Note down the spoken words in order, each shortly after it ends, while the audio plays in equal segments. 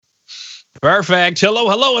Perfect.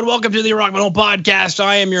 Hello, and welcome to the Rock Metal Podcast.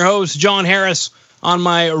 I am your host, John Harris. On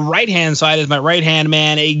my right-hand side is my right-hand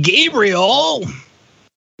man, Gabriel. You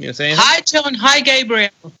gonna say anything? Hi, John. Hi, Gabriel.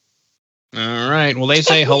 All right. Well, they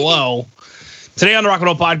say hello. Today on the Rock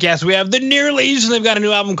Metal Podcast, we have the Nearlies, and they've got a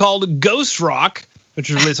new album called Ghost Rock, which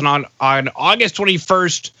was released on August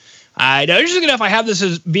 21st. Now, interesting enough, I have this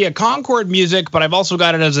as via Concord Music, but I've also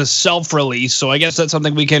got it as a self-release, so I guess that's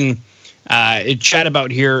something we can chat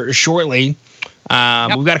about here shortly.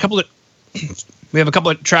 Yep. We have a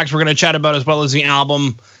couple of tracks we're going to chat about, as well as the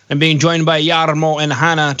album. I'm being joined by Jarmo and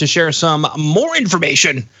Hannah to share some more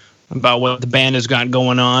information about what the band has got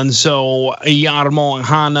going on. So, Jarmo and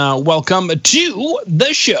Hannah, welcome to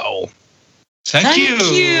the show. Thank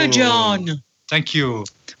you, John. Thank you.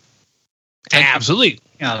 Absolutely.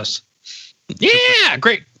 Yes. Yeah,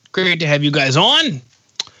 great to have you guys on.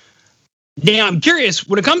 Now, I'm curious,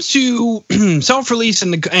 when it comes to self-release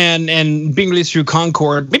and being released through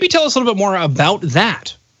Concord, maybe tell us a little bit more about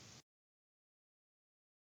that.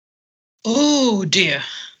 Oh, dear.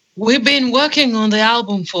 We've been working on the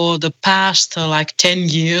album for the past 10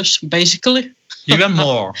 years, basically. Even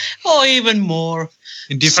more. Or even more.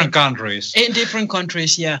 In different countries. In different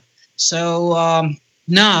countries, yeah. So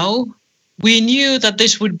now we knew that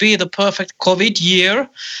this would be the perfect COVID year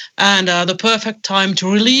and the perfect time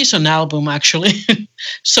to release an album, actually.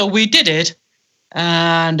 So we did it.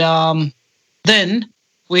 And then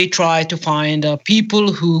we tried to find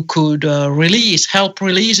people who could help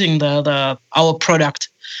releasing our product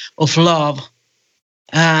of love.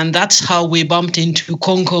 And that's how we bumped into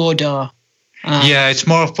Concord. Yeah, it's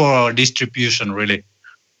more for distribution, really.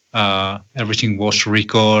 Everything was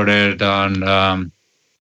recorded and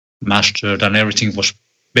mastered, and everything was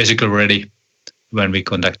basically ready when we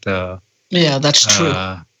contact yeah, that's true.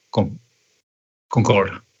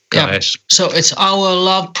 Concord guys. Yeah. So it's our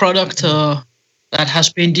love product that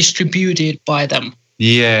has been distributed by them.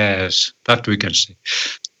 Yes, that we can see.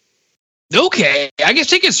 Okay, I guess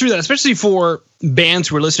take us through that, especially for bands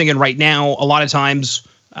who are listening in right now. A lot of times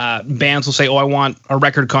bands will say, I want a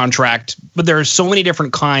record contract, but there are so many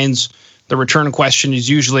different kinds. The return question is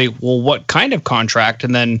usually, well, what kind of contract?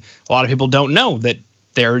 And then a lot of people don't know that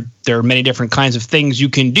there are many different kinds of things you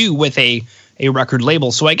can do with a record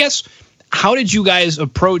label. So I guess, how did you guys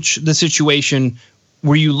approach the situation?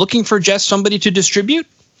 Were you looking for just somebody to distribute?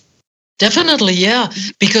 Definitely, yeah.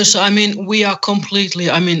 Because, we are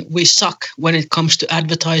we suck when it comes to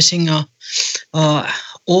advertising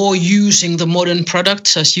or using the modern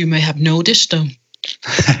products, as you may have noticed.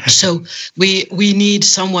 So we need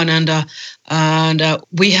someone, and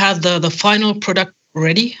we have the final product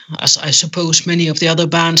ready, as I suppose many of the other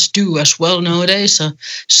bands do as well nowadays.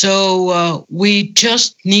 So we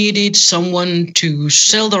just needed someone to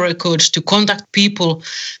sell the records, to contact people,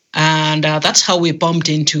 and that's how we bumped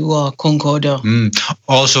into Concord.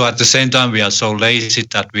 Also, at the same time, we are so lazy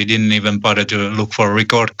that we didn't even bother to look for a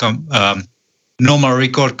normal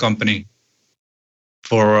record company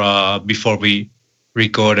for before we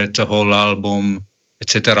recorded the whole album,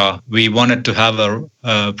 etc. We wanted to have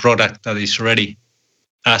a product that is ready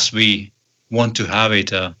as we want to have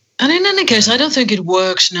it. And in any case, I don't think it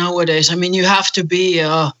works nowadays. You have to be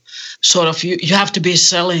you have to be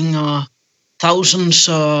selling thousands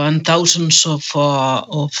and thousands of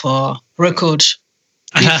records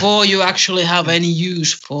before you actually have any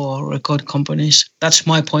use for record companies. That's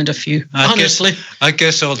my point of view, honestly. I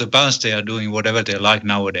guess all the bands, they are doing whatever they like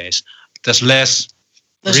nowadays. There's less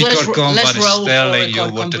record companies telling you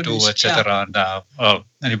what to do, etc. Yeah. And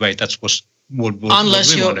anyway, that's what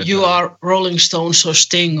unless you are Rolling Stones or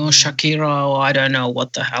Sting or Shakira or I don't know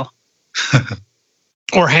what the hell.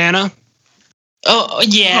 Or Hannah. Oh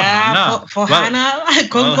yeah, for Hannah,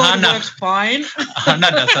 Concord works fine.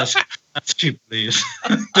 Hannah, that's cheap, please.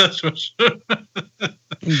 That's what's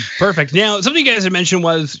perfect. Now, something you guys had mentioned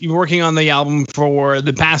was you were working on the album for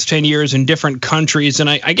the past 10 years in different countries, and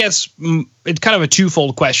I guess it's kind of a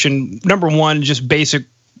twofold question. Number one, just basic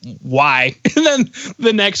why, and then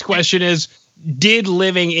the next question is, did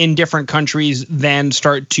living in different countries then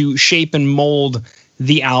start to shape and mold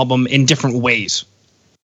the album in different ways?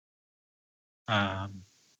 I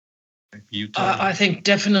think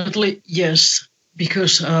definitely yes,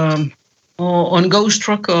 because on Ghost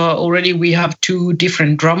Rock already we have two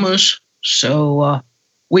different drummers, so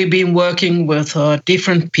we've been working with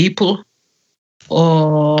different people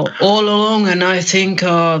all along, and I think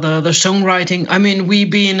the songwriting. We've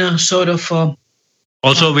been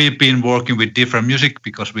Also, we've been working with different music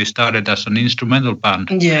because we started as an instrumental band.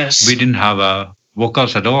 Yes, we didn't have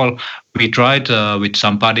vocals at all. We tried with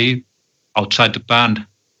somebody outside the band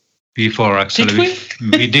before, actually.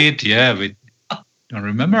 Did we did, yeah. We don't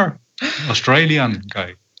remember. Australian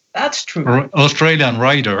guy. That's true. Australian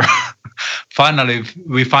writer. Finally,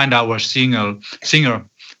 we find our singer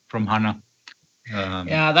from Hana.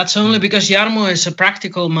 Yeah, that's only because Jarmo is a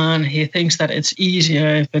practical man. He thinks that it's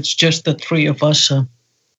easier if it's just the three of us.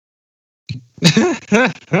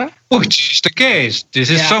 Which is the case. This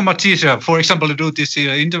is so much easier. For example, to do this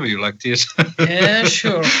interview like this. Yeah,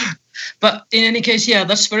 sure. But in any case, yeah,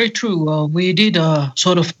 that's very true. We did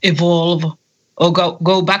sort of evolve or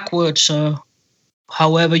go backwards,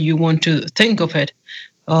 however you want to think of it,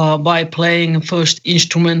 by playing first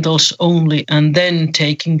instrumentals only and then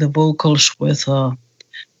taking the vocals with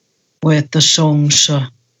the songs.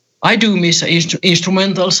 I do miss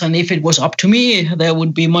instrumentals, and if it was up to me, there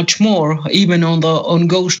would be much more. Even on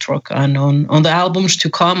Ghost Rock and on the albums to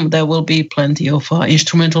come, there will be plenty of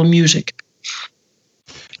instrumental music.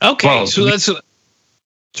 Okay, well, so that's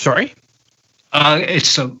sorry.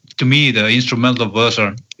 It's to me the instrumental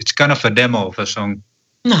version. It's kind of a demo of a song.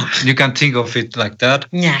 No, you can think of it like that.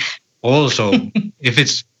 Yeah. Also, if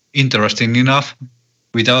it's interesting enough,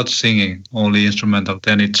 without singing, only instrumental,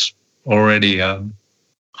 then it's already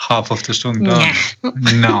half of the song done. Yeah.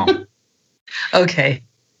 No. Okay.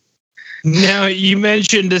 Now, you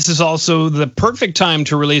mentioned this is also the perfect time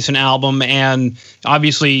to release an album, and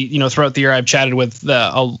obviously, throughout the year, I've chatted with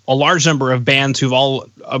a large number of bands who've all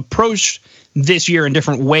approached this year in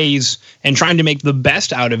different ways and trying to make the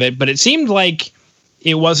best out of it. But it seemed like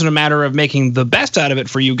it wasn't a matter of making the best out of it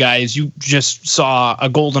for you guys. You just saw a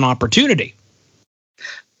golden opportunity.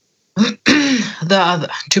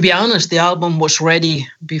 To be honest, the album was ready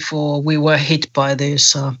before we were hit by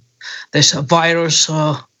this virus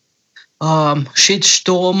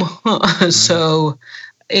shitstorm. So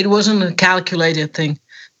it wasn't a calculated thing.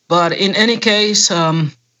 But in any case,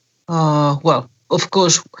 well, of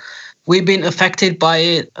course, we've been affected by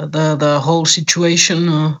it, the whole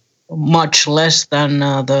situation, much less than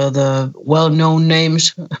the well-known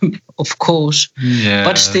names, of course. Yeah.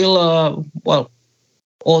 But still, well,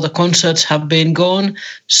 all the concerts have been gone.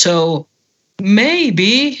 So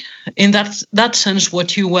maybe in that sense,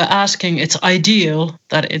 what you were asking, it's ideal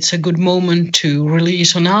that it's a good moment to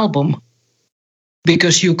release an album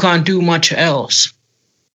because you can't do much else.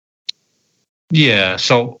 Yeah,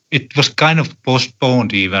 so it was kind of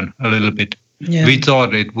postponed even a little bit. Yeah. We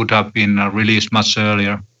thought it would have been released much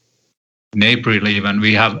earlier. In April even.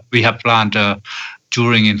 We have planned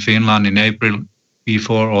touring in Finland in April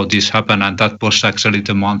before all this happened, and that was actually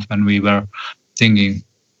the month when we were thinking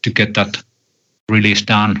to get that release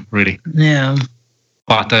done, really. Yeah.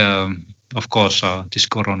 But of course, this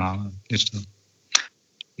corona,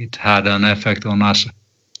 it had an effect on us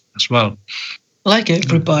as well. Like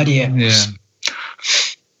everybody else. Yeah.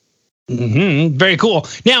 Mm-hmm. Very cool.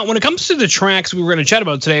 Now, when it comes to the tracks we were going to chat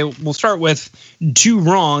about today, we'll start with Two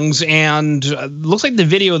Wrongs, and looks like the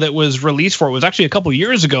video that was released for it was actually a couple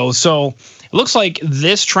years ago. So it looks like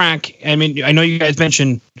this track, I mean, I know you guys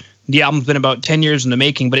mentioned the album's been about 10 years in the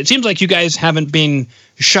making, but it seems like you guys haven't been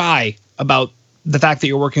shy about the fact that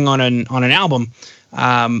you're working on an album.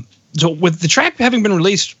 So with the track having been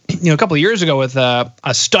released, a couple of years ago with a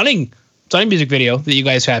stunning music video that you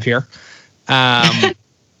guys have here.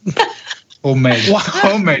 Homemade.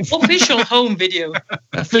 Homemade. Official home video.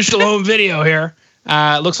 Official home video here.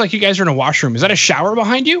 Looks like you guys are in a washroom. Is that a shower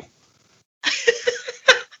behind you?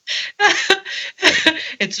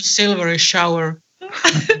 It's a silvery shower.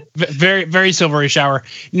 Very, very silvery shower.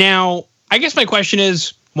 Now, I guess my question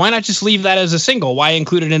is, why not just leave that as a single? Why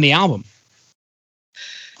include it in the album?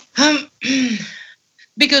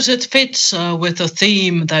 Because it fits with the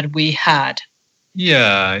theme that we had.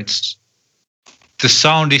 Yeah, it's the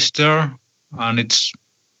sound is there, and it's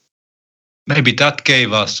maybe that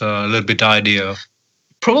gave us a little bit idea.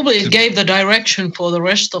 Probably it gave the direction for the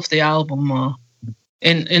rest of the album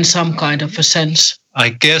in some kind of a sense. I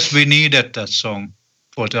guess we needed that song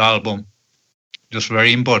for the album. It was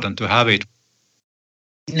very important to have it.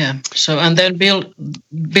 Yeah. So and then build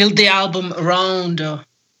the album around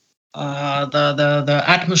the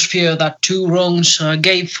atmosphere that Two Wrongs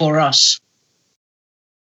gave for us.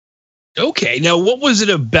 Okay. Now, what was it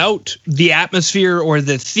about the atmosphere or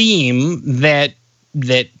the theme that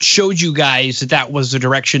showed you guys that was the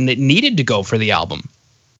direction that needed to go for the album?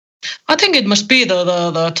 I think it must be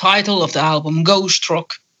the title of the album, Ghost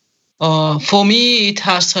Rock. For me, it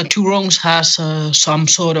has Two Wrongs has some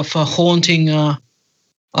sort of a haunting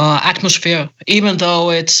atmosphere, even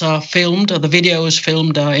though it's filmed. The video is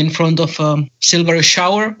filmed in front of a silvery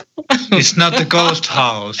shower. It's not the ghost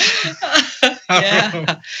house.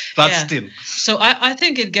 Yeah. But Yeah. still. So I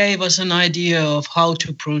think it gave us an idea of how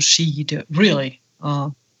to proceed, really,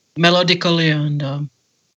 melodically and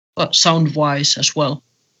sound-wise as well.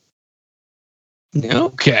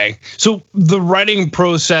 Okay. So the writing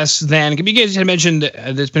process then, you guys had mentioned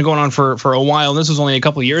that's been going on for a while. This was only a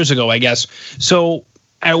couple of years ago, I guess. So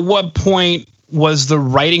at what point was the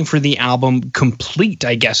writing for the album complete,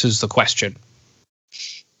 I guess is the question.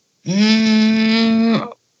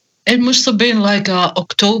 It must have been like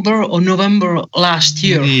October or November last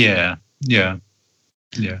year. Yeah.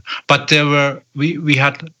 But there were, we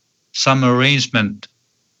had some arrangements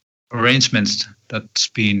that's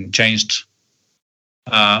been changed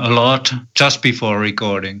a lot just before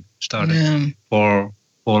recording started for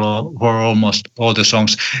almost all the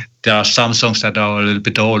songs. There are some songs that are a little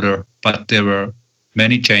bit older, but there were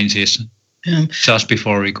many changes just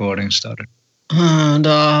before recording started. And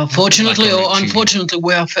fortunately or unfortunately,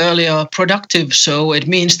 we are fairly productive. So it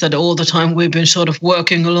means that all the time we've been sort of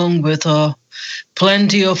working along with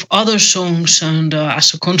plenty of other songs. And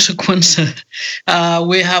as a consequence,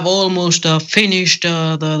 we have almost finished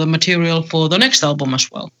the material for the next album as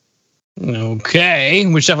well. Okay,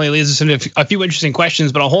 which definitely leads us into a few interesting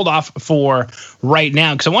questions, but I'll hold off for right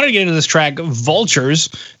now because I wanted to get into this track, Vultures,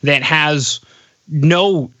 that has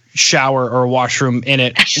no shower or washroom in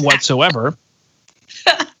it whatsoever.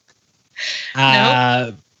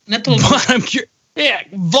 No, not but I'm curious. Yeah,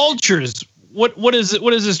 Vultures. What is it?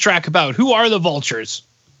 What is this track about? Who are the Vultures?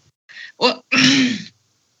 Well,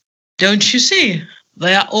 don't you see?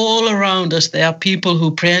 They are all around us. They are people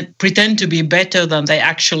who pretend to be better than they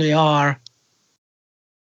actually are.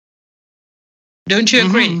 Don't you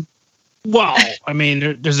agree? Mm-hmm. Well, I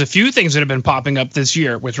mean, there's a few things that have been popping up this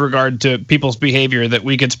year with regard to people's behavior that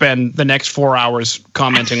we could spend the next 4 hours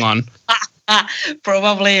commenting on.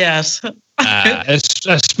 Probably, yes.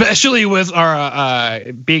 Especially with our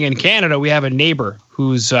being in Canada, we have a neighbor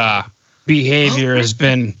whose behavior has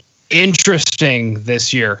been interesting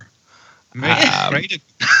this year. You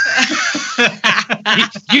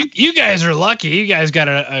guys are lucky. You guys got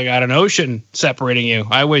an ocean separating you.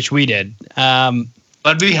 I wish we did.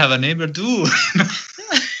 But we have a neighbor too.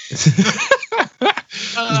 It's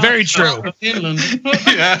very true. Finland.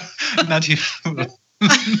 Yeah, not you.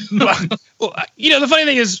 Well, the funny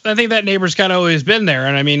thing is, I think that neighbor's kind of always been there.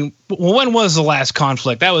 And I mean, when was the last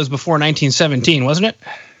conflict? That was before 1917, wasn't it?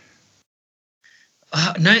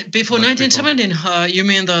 Before 1917, you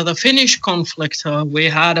mean the Finnish conflict? We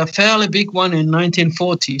had a fairly big one in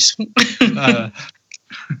 1940s.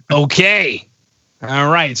 Okay. All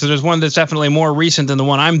right. So there's one that's definitely more recent than the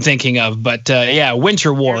one I'm thinking of. But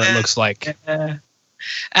Winter War, it looks like.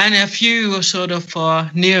 And a few sort of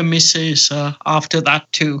near misses after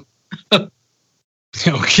that, too.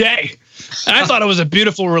 Okay. I thought it was a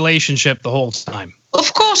beautiful relationship the whole time.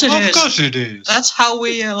 Of course it is. Of course it is. That's how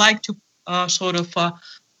we like to sort of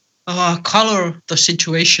color the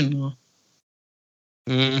situation.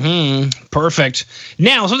 Mm-hmm. Perfect.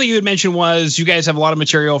 Now, something you had mentioned was you guys have a lot of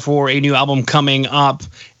material for a new album coming up.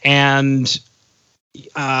 And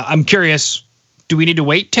I'm curious, do we need to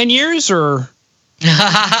wait 10 years or...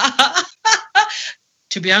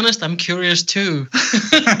 To be honest, I'm curious too.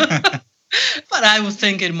 But I would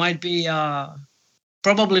think it might be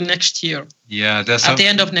probably next year. Yeah, at the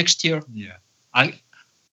end of next year. Yeah, I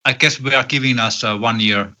guess we are giving us 1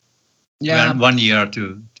 year. Yeah, 1 year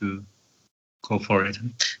to go for it.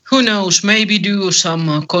 Who knows? Maybe do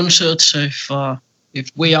some concerts if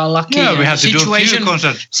we are lucky. Yeah, we have to do a few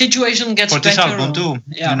concerts. Situation gets for this better. album too.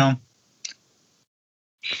 Yeah.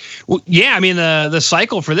 Well, yeah, I mean, the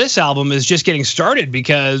cycle for this album is just getting started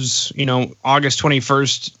because, August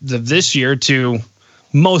 21st of this year to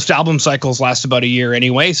most album cycles last about a year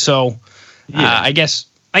anyway. So I guess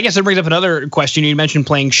it brings up another question. You mentioned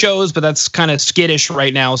playing shows, but that's kind of skittish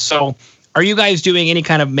right now. So are you guys doing any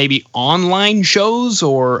kind of maybe online shows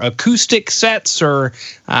or acoustic sets or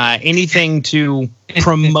anything to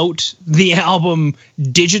promote the album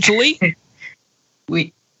digitally?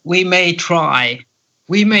 We may try.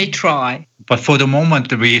 We may try. But for the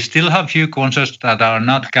moment, we still have few concerts that are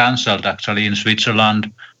not cancelled, actually, in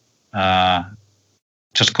Switzerland.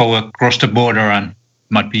 Just go across the border and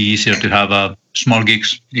might be easier to have small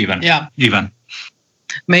gigs even. Yeah. Even.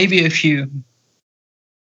 Maybe a few.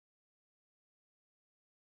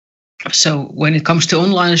 So when it comes to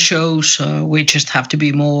online shows, we just have to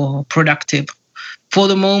be more productive. For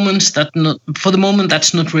the moment,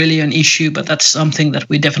 that's not really an issue, but that's something that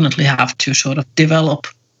we definitely have to sort of develop.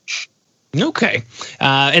 Okay.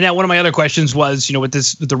 And now one of my other questions was, with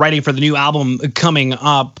the writing for the new album coming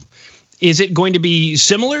up, is it going to be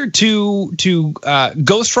similar to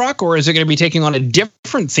Ghost Rock, or is it going to be taking on a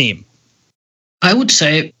different theme? I would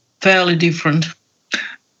say fairly different.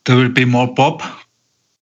 There will be more pop,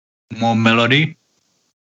 more melody.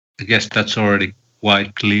 I guess that's already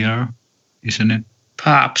quite clear, isn't it?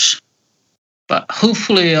 Perhaps. But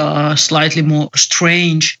hopefully slightly more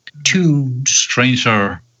strange tunes. Strange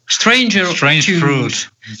tunes. fruit.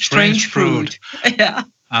 Strange fruit. Yeah.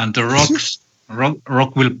 And the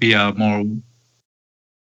rock will be a more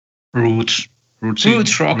roots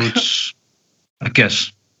rock. Roots, I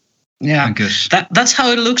guess. Yeah. I guess. That's how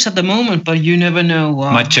it looks at the moment, but you never know.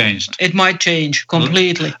 Might change. It might change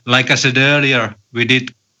completely. Like I said earlier, we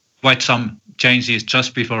did quite some changes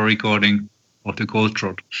just before recording of the Ghost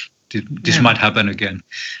Rock. This might happen again.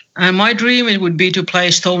 And my dream it would be to play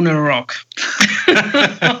stoner rock.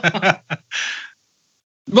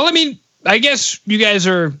 Well, I mean, I guess you guys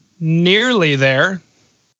are nearly there.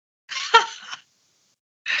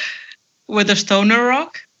 With the stoner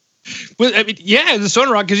rock? Well, I mean, yeah, the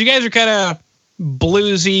stoner rock, because you guys are kind of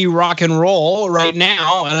bluesy rock and roll right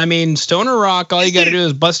now. And I mean, stoner rock, all you got to do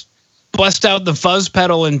is bust out the fuzz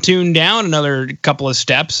pedal and tune down another couple of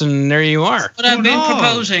steps, and there you are. But I've been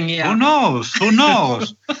proposing, yeah. Who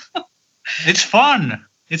knows? It's fun.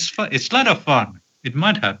 It's a lot of fun. It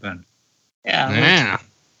might happen. Yeah.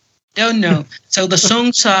 Don't know. So the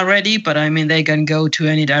songs are ready, but I mean, they can go to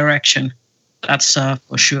any direction. That's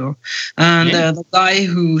for sure. And the guy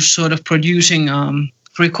who's sort of producing,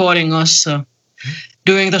 recording us,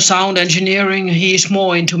 doing the sound engineering, he's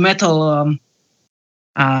more into metal.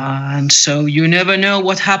 And so you never know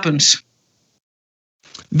what happens.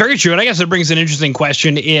 Very true. And I guess it brings an interesting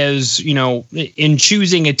question is, in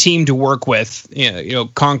choosing a team to work with,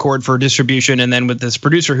 Concord for distribution, and then with this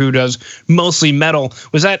producer who does mostly metal,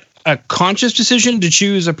 was that a conscious decision to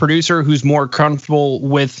choose a producer who's more comfortable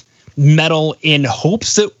with metal in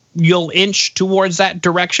hopes that you'll inch towards that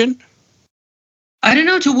direction? I don't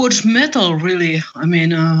know towards metal, really. I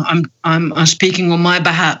mean, I'm speaking on my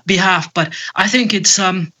behalf, but I think it's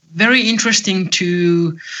very interesting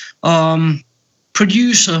to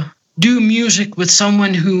do music with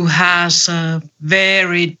someone who has a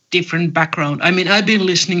very different background. I mean, I've been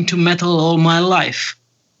listening to metal all my life,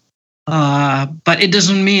 but it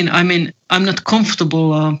doesn't mean, I'm not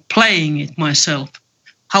comfortable playing it myself.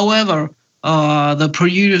 However, the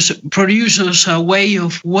producer's way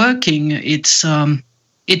of working,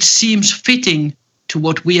 it seems fitting to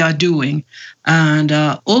what we are doing. And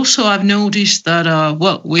also I've noticed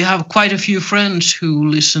that, we have quite a few friends who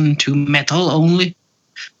listen to metal only,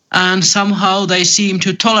 and somehow they seem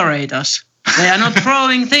to tolerate us. They are not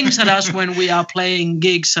throwing things at us when we are playing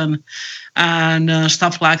gigs and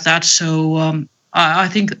stuff like that. So I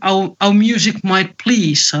think our music might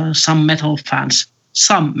please some metal fans.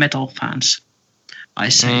 I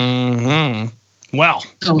say. Mm-hmm. Well,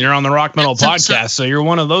 you're on the Rock Metal Podcast, so you're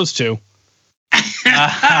one of those two. That's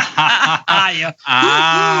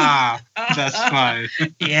fine.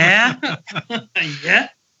 Yeah. Yeah.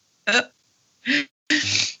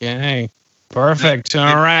 Okay. Perfect.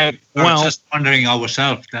 All right. We're just wondering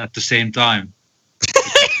ourselves at the same time.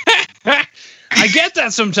 I get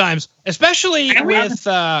that sometimes, especially with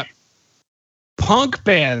punk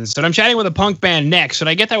bands. And I'm chatting with a punk band next, and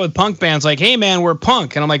I get that with punk bands, like, hey man, we're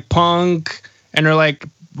punk. And I'm like, punk? And they're like,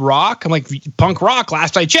 rock? I'm like, punk rock,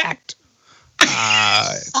 last I checked.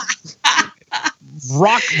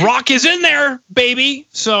 Rock is in there, baby.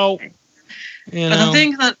 So, But the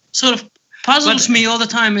thing that sort of puzzles me all the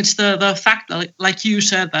time, it's the fact that, like you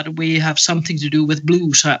said, that we have something to do with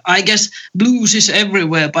blues. I guess blues is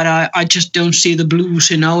everywhere, but I just don't see the blues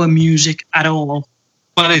in our music at all.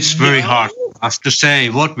 But it's very hard for us to say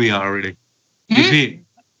what we are really. If we,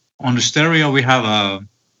 on the stereo, we have a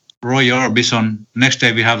Roy Orbison. Next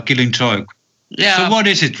day we have Killing Joke. Yeah. So what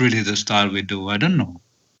is it really, the style we do? I don't know.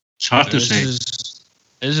 It's hard to say.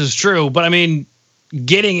 This is true, but I mean,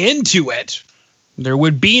 getting into it, there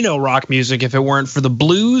would be no rock music if it weren't for the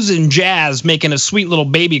blues and jazz making a sweet little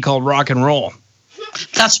baby called rock and roll.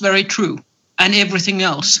 That's very true. And everything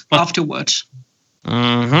else afterwards.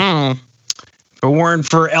 Mm-hmm. If it weren't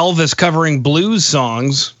for Elvis covering blues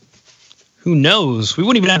songs, who knows? We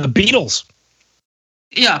wouldn't even have the Beatles.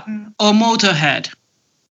 Yeah, or Motorhead.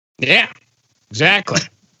 Yeah, exactly.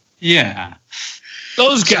 Yeah.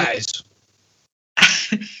 Those guys.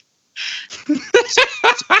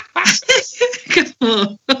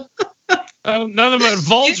 Nothing but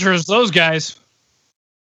vultures, those guys.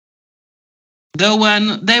 They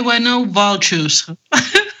were no vultures.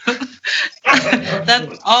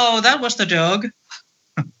 That was the dog.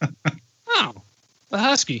 Oh, the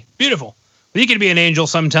husky. Beautiful. You could be an angel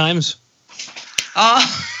sometimes.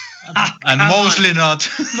 Oh, And mostly not.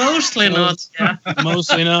 mostly not. Yeah.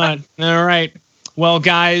 Mostly not. All right. Well,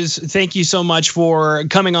 guys, thank you so much for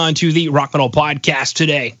coming on to the Rock Metal Podcast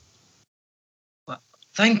today.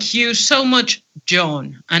 Thank you so much,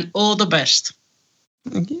 John, and all the best.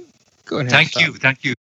 Thank you. Go ahead. Thank you.